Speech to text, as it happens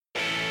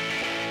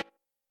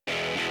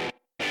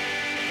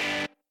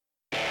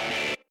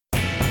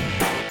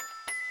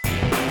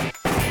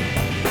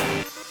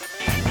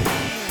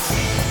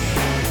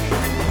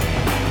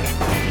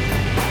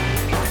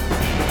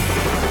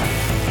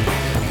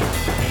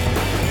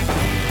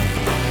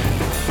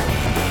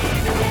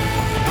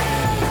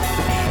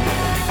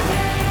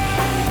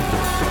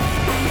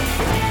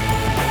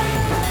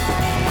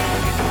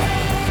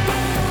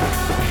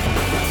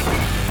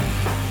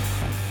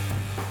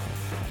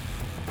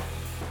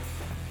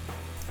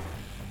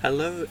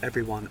Hello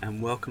everyone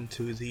and welcome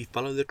to the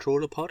Follow the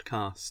Trawler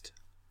podcast.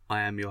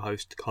 I am your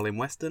host Colin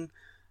Weston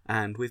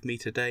and with me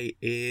today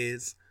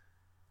is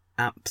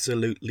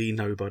absolutely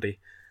nobody.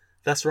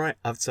 That's right,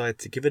 I've decided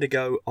to give it a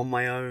go on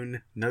my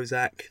own. No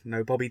Zach,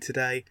 no Bobby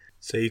today,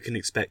 so you can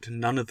expect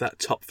none of that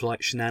top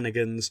flight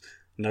shenanigans,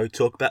 no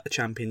talk about the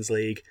Champions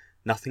League,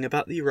 nothing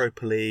about the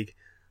Europa League.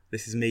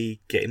 This is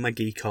me getting my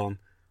geek on,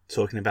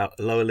 talking about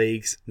lower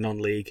leagues,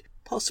 non-league,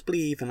 possibly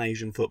even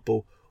Asian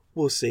football.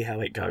 We'll see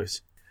how it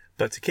goes.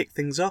 But to kick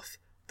things off,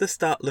 let's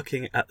start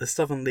looking at the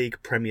Southern League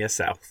Premier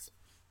South.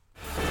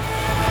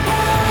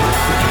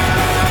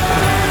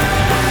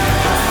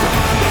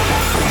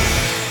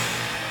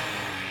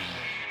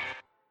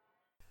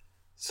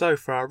 So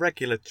for our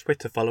regular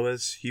Twitter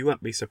followers, you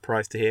won't be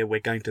surprised to hear we're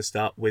going to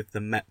start with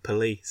the Met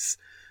Police,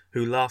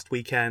 who last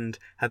weekend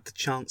had the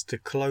chance to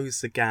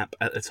close the gap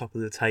at the top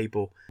of the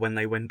table when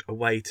they went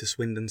away to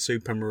Swindon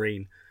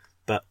Supermarine.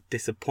 But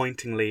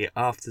disappointingly,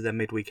 after their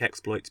midweek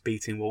exploits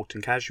beating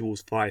Walton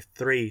Casuals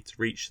 5-3 to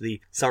reach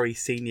the Surrey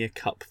Senior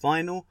Cup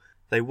final,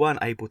 they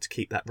weren't able to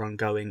keep that run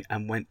going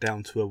and went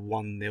down to a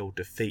 1-0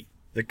 defeat.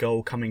 The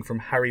goal coming from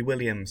Harry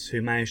Williams,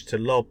 who managed to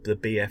lob the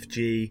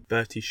BFG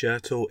Bertie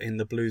Shirtle in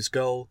the Blues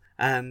goal,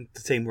 and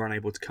the team were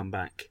unable to come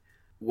back.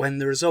 When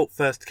the result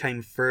first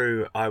came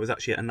through, I was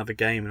actually at another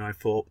game and I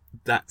thought,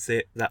 that's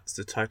it, that's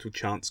the title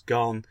chance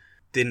gone.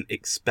 Didn't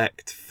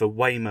expect for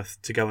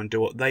Weymouth to go and do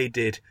what they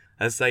did,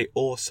 as they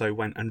also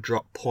went and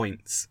dropped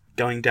points,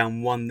 going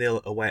down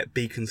 1-0 away at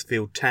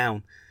Beaconsfield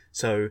Town.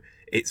 So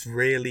it's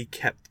really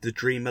kept the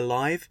dream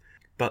alive,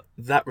 but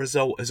that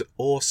result has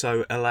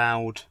also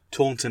allowed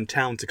Taunton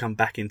Town to come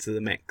back into the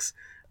mix,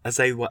 as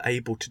they were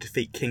able to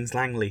defeat Kings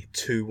Langley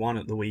 2-1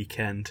 at the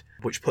weekend,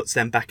 which puts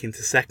them back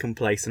into second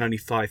place and only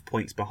 5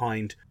 points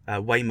behind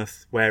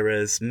Weymouth,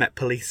 whereas Met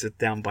Police are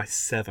down by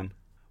 7.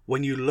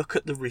 When you look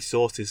at the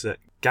resources that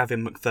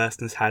Gavin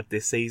McPherson's had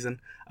this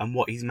season and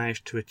what he's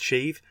managed to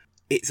achieve,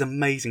 it's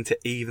amazing to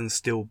even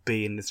still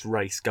be in this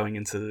race going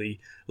into the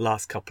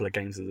last couple of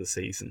games of the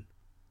season.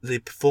 The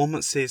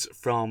performances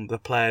from the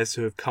players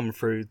who have come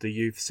through the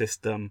youth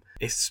system,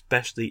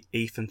 especially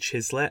Ethan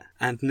Chislett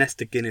and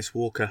Nestor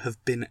Guinness-Walker,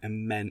 have been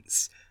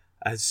immense.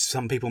 As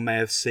some people may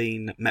have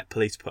seen, Met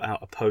Police put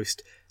out a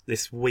post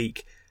this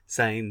week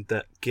saying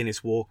that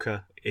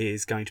Guinness-Walker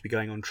is going to be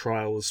going on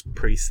trials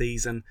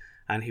pre-season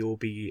and he will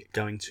be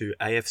going to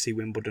AFC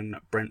Wimbledon,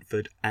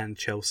 Brentford and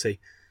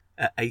Chelsea.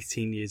 At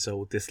 18 years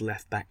old, this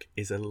left back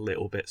is a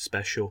little bit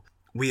special.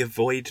 We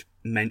avoid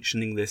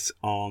mentioning this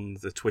on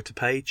the Twitter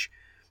page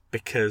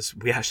because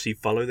we actually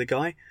follow the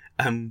guy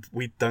and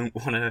we don't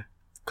want to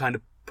kind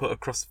of put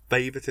across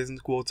favouritism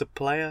towards a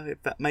player,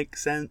 if that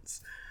makes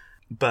sense.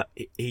 But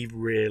he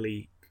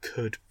really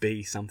could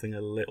be something a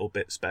little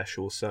bit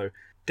special, so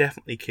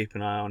definitely keep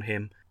an eye on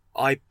him.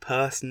 I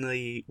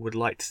personally would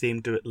like to see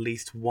him do at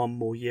least one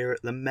more year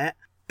at the Met,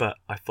 but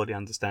I fully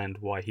understand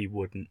why he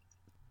wouldn't.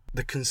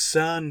 The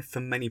concern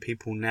for many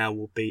people now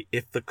will be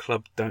if the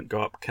club don't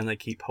go up, can they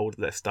keep hold of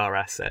their star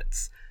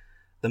assets?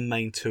 The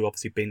main two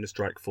obviously being the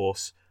strike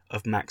force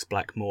of Max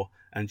Blackmore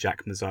and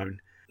Jack Mazzone.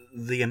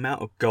 The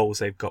amount of goals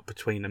they've got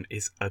between them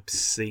is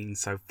obscene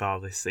so far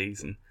this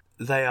season.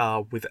 They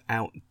are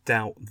without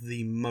doubt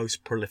the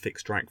most prolific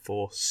strike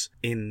force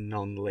in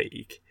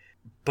non-league.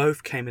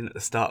 Both came in at the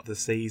start of the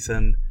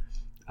season.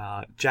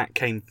 Jack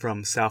came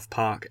from South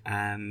Park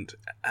and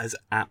has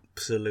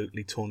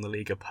absolutely torn the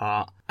league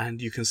apart,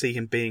 and you can see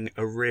him being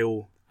a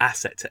real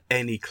asset to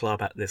any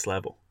club at this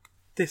level.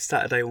 This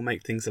Saturday will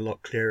make things a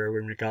lot clearer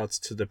in regards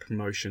to the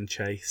promotion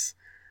chase.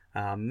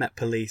 Met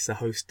Police are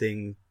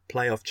hosting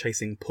playoff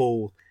chasing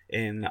Poole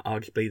in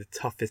arguably the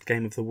toughest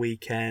game of the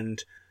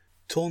weekend.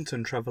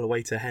 Taunton travel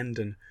away to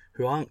Hendon,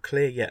 who aren't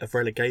clear yet of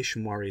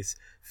relegation worries,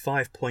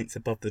 5 points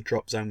above the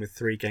drop zone with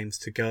 3 games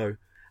to go,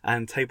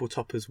 and table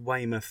toppers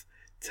Weymouth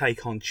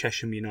take on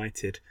Chesham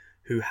United,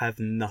 who have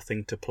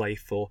nothing to play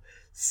for.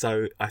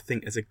 So I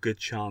think there's a good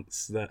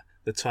chance that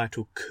the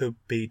title could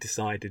be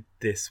decided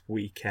this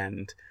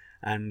weekend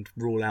and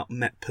rule out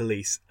Met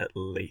Police at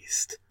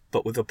least.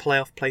 But with a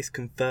playoff place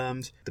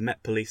confirmed, the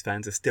Met Police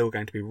fans are still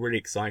going to be really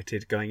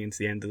excited going into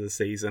the end of the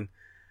season.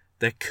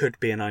 There could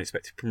be an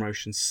unexpected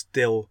promotion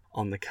still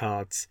on the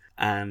cards,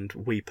 and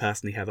we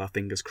personally have our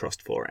fingers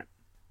crossed for it.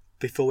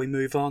 Before we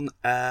move on,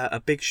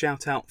 a big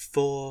shout out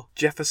for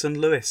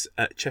Jefferson Lewis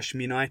at Chesham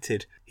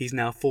United. He's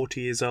now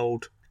 40 years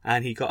old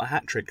and he got a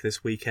hat-trick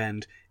this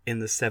weekend in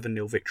the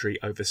 7-0 victory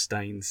over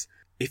Staines.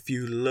 If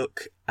you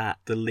look at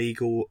the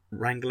legal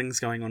wranglings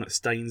going on at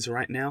Staines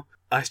right now,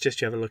 I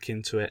suggest you have a look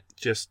into it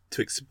just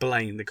to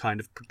explain the kind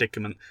of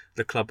predicament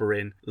the club are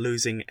in,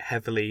 losing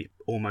heavily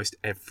almost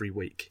every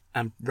week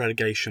and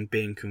relegation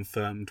being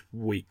confirmed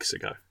weeks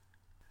ago.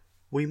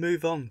 We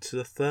move on to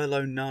the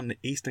Thurlow Nunn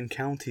Eastern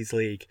Counties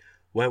League,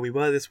 where we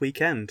were this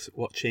weekend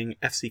watching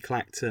FC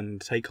Clacton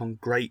take on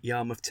Great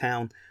Yarmouth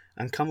Town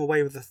and come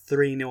away with a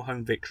 3-0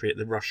 home victory at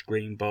the Rush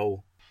Green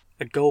Bowl.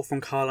 A goal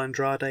from Carl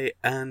Andrade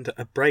and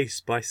a brace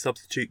by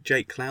substitute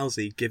Jake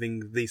Clousey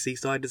giving the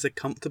Seasiders a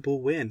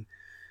comfortable win.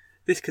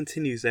 This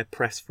continues their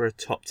press for a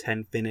top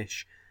 10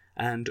 finish,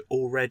 and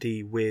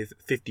already with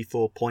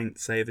 54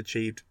 points they have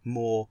achieved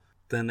more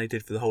than they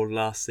did for the whole of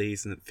last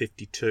season at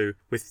 52,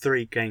 with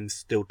 3 games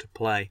still to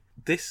play.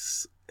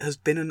 This has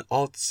been an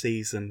odd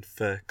season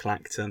for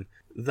Clacton.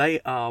 They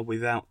are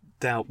without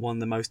doubt one of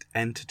the most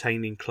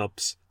entertaining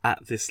clubs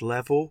at this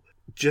level,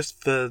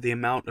 just for the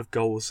amount of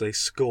goals they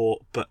score,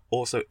 but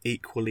also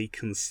equally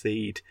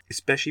concede.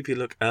 Especially if you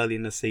look early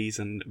in the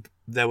season,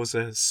 there was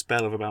a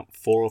spell of about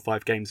 4 or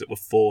 5 games that were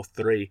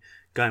 4-3,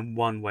 going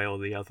one way or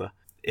the other.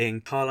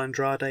 In Carl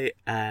Andrade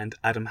and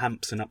Adam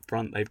Hampson up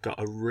front, they've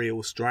got a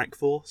real strike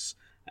force,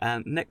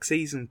 and next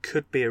season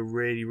could be a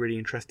really, really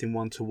interesting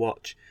one to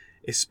watch,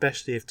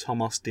 especially if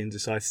Tom Austin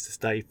decides to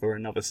stay for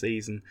another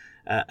season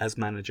as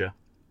manager.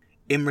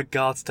 In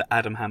regards to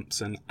Adam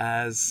Hampson,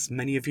 as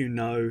many of you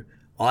know,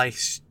 I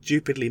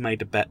stupidly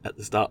made a bet at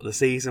the start of the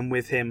season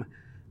with him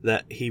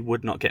that he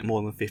would not get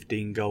more than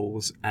 15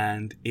 goals,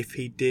 and if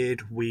he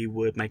did, we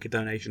would make a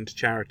donation to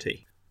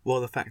charity. Well,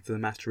 the fact of the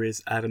matter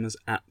is, Adam has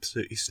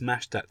absolutely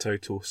smashed that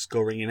total,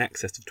 scoring in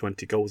excess of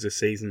 20 goals this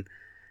season,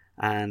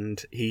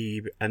 and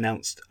he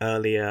announced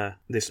earlier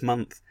this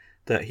month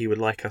that he would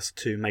like us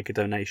to make a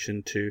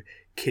donation to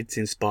Kids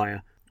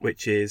Inspire,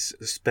 which is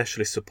a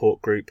specialist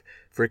support group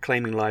for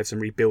reclaiming lives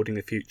and rebuilding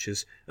the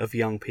futures of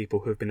young people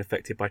who have been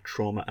affected by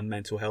trauma and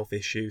mental health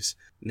issues.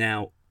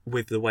 Now,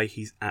 with the way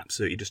he's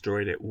absolutely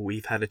destroyed it,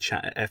 we've had a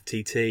chat at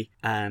FTT,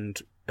 and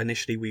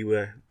initially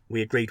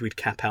we agreed we'd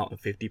cap out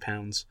at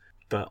 £50,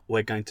 but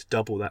we're going to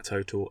double that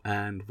total,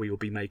 and we will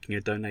be making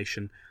a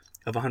donation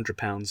of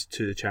 £100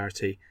 to the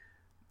charity.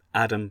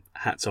 Adam,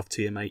 hats off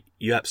to you, mate.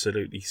 You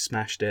absolutely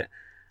smashed it,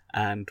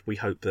 and we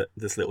hope that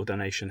this little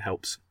donation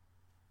helps.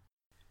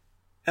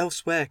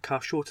 Elsewhere,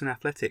 Carshalton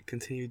Athletic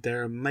continued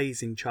their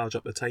amazing charge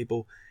up the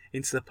table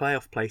into the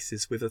playoff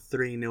places with a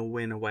 3-0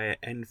 win away at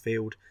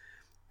Enfield.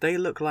 They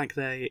look like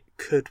they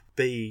could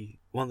be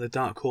one of the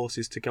dark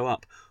horses to go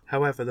up.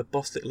 However, the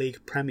Bostik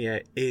League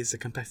Premier is a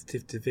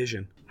competitive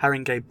division.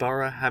 Haringey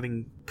Borough,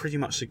 having pretty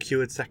much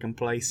secured second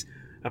place,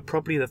 are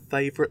probably the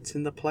favourites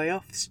in the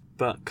playoffs,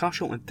 but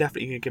Carshalton are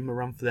definitely going to give them a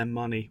run for their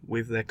money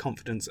with their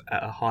confidence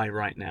at a high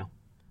right now.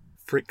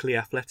 Frickley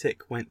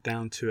Athletic went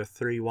down to a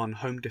 3-1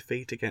 home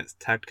defeat against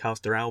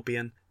Tadcaster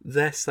Albion.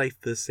 They're safe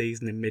for the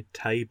season in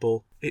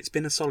mid-table. It's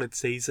been a solid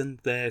season.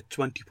 They're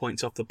 20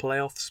 points off the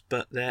playoffs,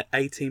 but they're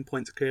 18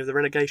 points clear of the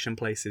relegation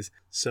places.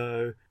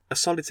 So a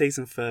solid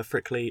season for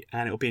Frickley,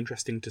 and it'll be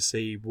interesting to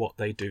see what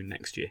they do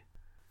next year.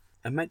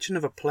 A mention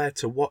of a player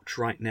to watch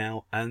right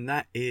now, and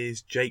that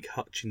is Jake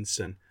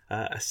Hutchinson,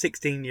 a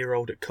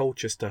 16-year-old at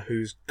Colchester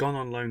who's gone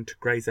on loan to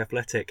Grays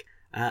Athletic,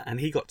 and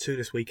he got 2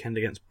 this weekend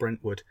against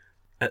Brentwood.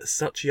 At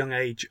such a young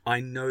age, I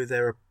know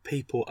there are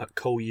people at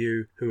Col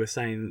U who are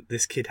saying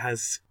this kid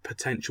has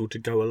potential to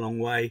go a long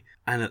way,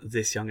 and at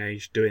this young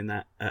age doing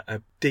that at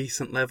a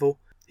decent level,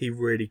 he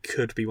really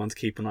could be one to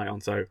keep an eye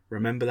on. So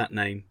remember that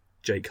name,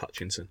 Jake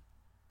Hutchinson.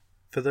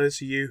 For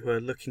those of you who are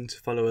looking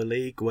to follow a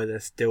league where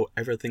there's still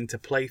everything to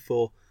play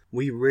for,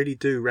 we really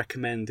do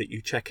recommend that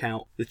you check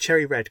out the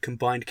Cherry Red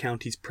Combined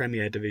Counties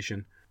Premier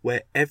Division,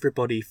 where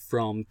everybody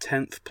from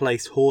 10th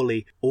place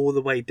Hawley all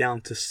the way down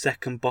to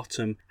second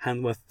bottom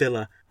Hanworth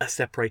Villa are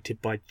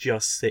separated by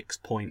just 6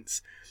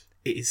 points.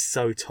 It is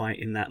so tight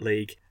in that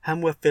league.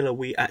 Hanworth Villa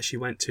we actually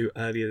went to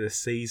earlier this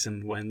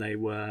season when they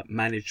were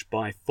managed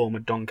by former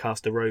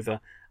Doncaster Rover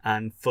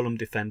and Fulham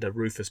defender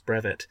Rufus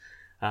Brevet.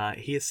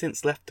 He has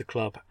since left the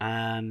club,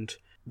 and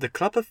the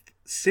club have,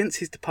 since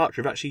his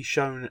departure, have actually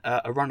shown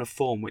a run of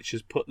form which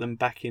has put them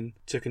back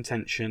into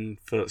contention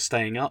for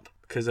staying up,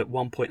 because at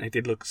one point they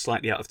did look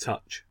slightly out of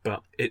touch,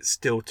 but it's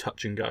still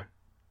touch and go.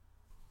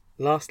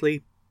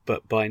 Lastly,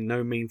 but by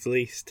no means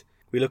least,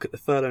 we look at the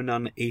Furlough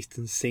Nunn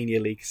Eastern Senior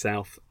League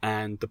South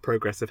and the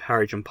progress of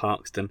Harwich and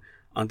Parkston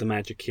under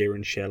manager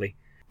Kieran Shelley.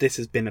 This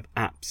has been an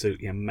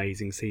absolutely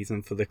amazing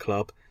season for the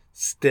club,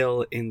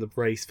 still in the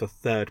race for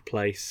third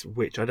place,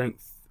 which I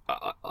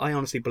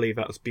honestly believe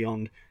that was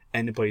beyond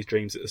anybody's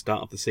dreams at the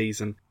start of the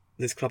season.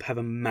 This club have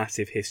a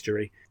massive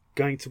history,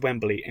 going to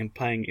Wembley and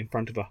playing in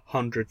front of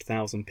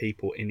 100,000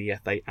 people in the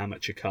FA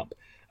Amateur Cup.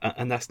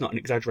 And that's not an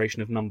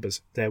exaggeration of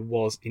numbers. There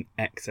was in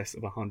excess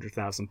of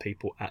 100,000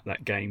 people at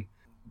that game.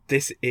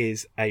 This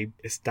is a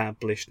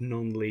established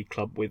non-league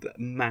club with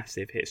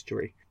massive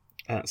history.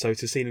 So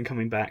to see them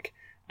coming back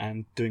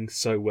and doing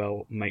so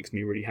well makes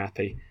me really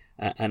happy.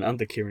 And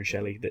under Kieran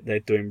Shelley, that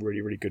they're doing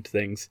really, really good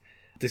things.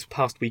 This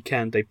past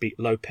weekend, they beat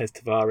Lopez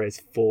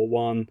Tavares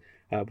 4-1,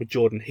 with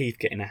Jordan Heath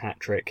getting a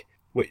hat-trick,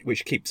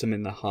 which keeps them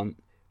in the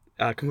hunt.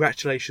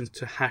 Congratulations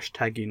to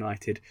Hashtag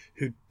United,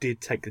 who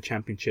did take the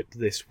championship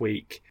this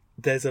week.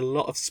 There's a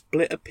lot of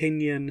split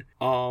opinion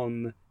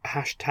on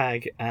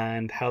Hashtag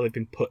and how they've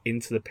been put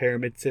into the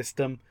pyramid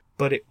system,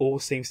 but it all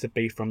seems to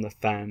be from the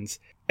fans.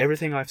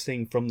 Everything I've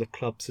seen from the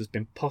clubs has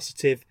been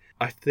positive.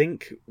 I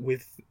think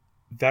with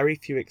very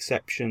few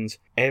exceptions,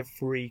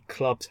 every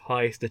club's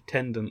highest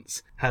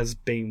attendance has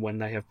been when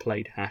they have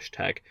played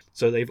Hashtag.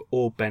 So they've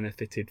all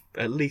benefited,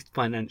 at least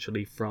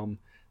financially, from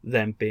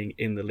them being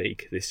in the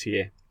league this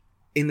year.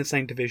 In the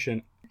same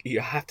division,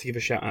 you have to give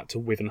a shout out to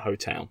Wivenhoe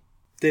Town.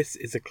 This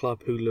is a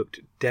club who looked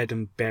dead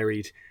and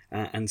buried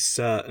and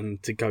certain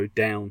to go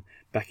down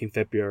back in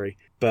February.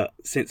 But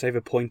since they've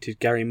appointed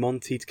Gary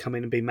Monti to come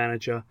in and be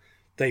manager,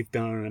 they've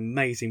been on an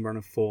amazing run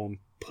of form,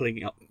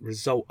 pulling up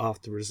result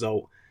after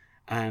result.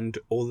 And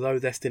although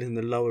they're still in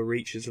the lower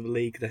reaches of the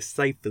league, they're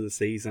safe for the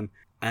season.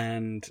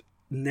 And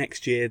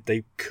next year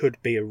they could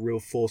be a real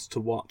force to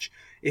watch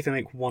if they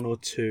make one or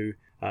two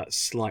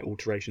slight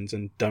alterations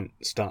and don't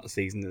start the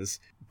season as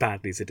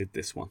badly as they did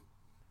this one.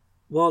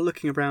 While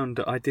looking around,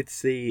 I did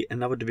see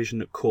another division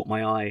that caught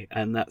my eye,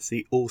 and that's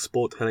the All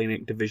Sport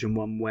Hellenic Division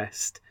 1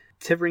 West.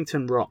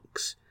 Tiverington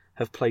Rocks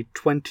have played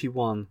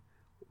 21,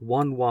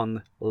 won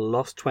 1,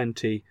 lost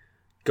 20,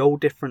 goal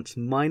difference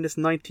minus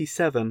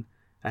 97,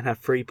 and have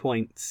 3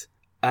 points,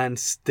 and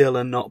still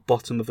are not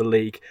bottom of the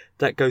league.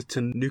 That goes to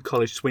New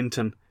College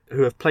Swinton,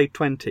 who have played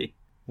 20,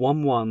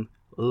 won 1,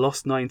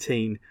 lost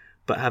 19,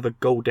 but have a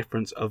goal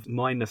difference of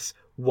minus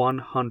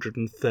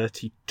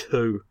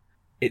 132.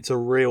 It's a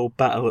real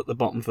battle at the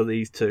bottom for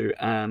these two,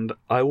 and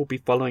I will be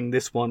following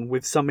this one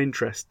with some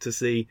interest to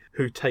see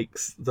who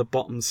takes the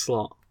bottom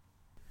slot.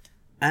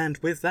 And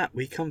with that,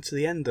 we come to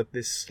the end of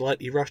this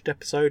slightly rushed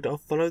episode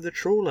of Follow the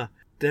Trawler.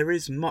 There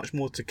is much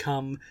more to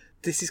come.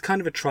 This is kind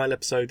of a trial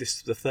episode. This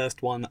is the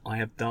first one I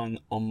have done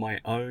on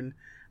my own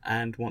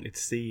and wanted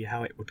to see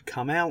how it would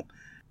come out.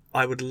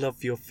 I would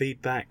love your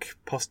feedback,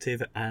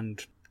 positive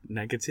and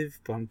negative,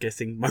 but I'm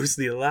guessing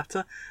mostly the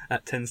latter.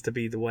 That tends to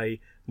be the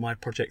way my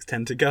projects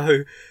tend to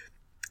go.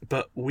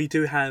 But we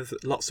do have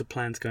lots of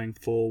plans going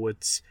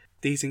forwards.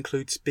 These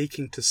include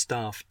speaking to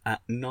staff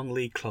at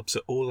non-league clubs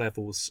at all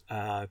levels,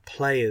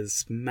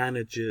 players,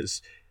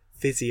 managers,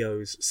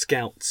 physios,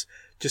 scouts,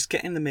 just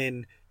getting them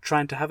in,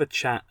 trying to have a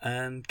chat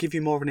and give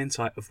you more of an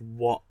insight of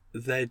what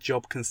their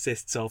job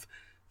consists of,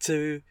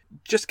 to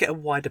just get a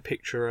wider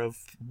picture of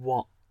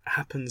what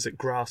happens at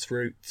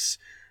grassroots,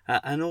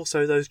 and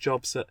also those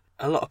jobs that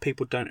a lot of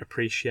people don't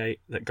appreciate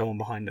that go on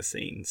behind the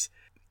scenes.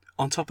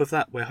 On top of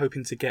that, we're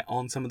hoping to get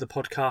on some of the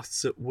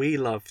podcasts that we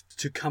love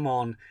to come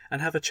on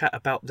and have a chat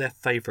about their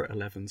favourite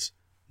 11s.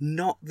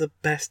 Not the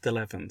best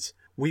 11s.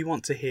 We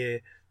want to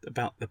hear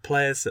about the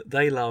players that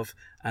they love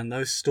and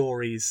those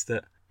stories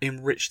that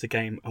enrich the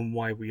game and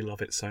why we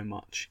love it so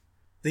much.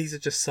 These are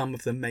just some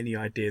of the many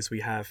ideas we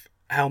have.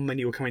 How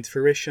many will come into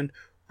fruition,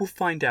 we'll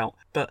find out.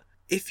 But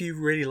if you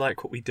really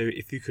like what we do,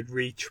 if you could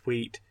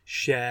retweet,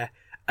 share,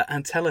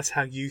 and tell us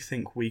how you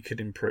think we could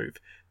improve.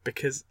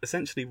 Because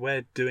essentially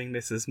we're doing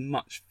this as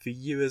much for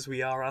you as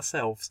we are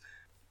ourselves.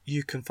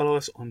 You can follow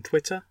us on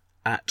Twitter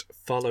at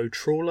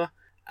FollowTrawler,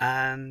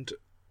 and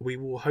we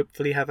will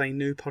hopefully have a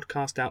new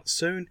podcast out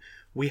soon.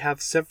 We have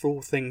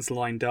several things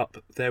lined up.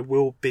 There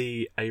will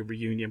be a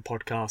reunion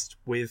podcast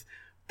with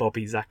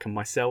Bobby, Zach and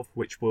myself,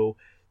 which will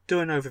do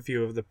an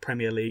overview of the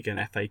Premier League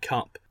and FA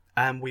Cup.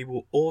 And we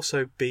will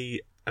also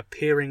be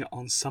appearing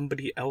on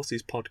somebody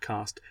else's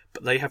podcast,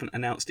 but they haven't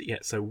announced it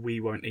yet, so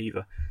we won't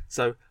either.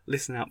 So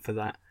listen out for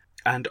that.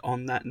 And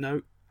on that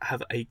note,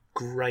 have a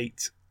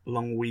great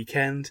long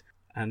weekend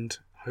and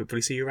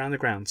hopefully see you around the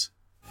grounds.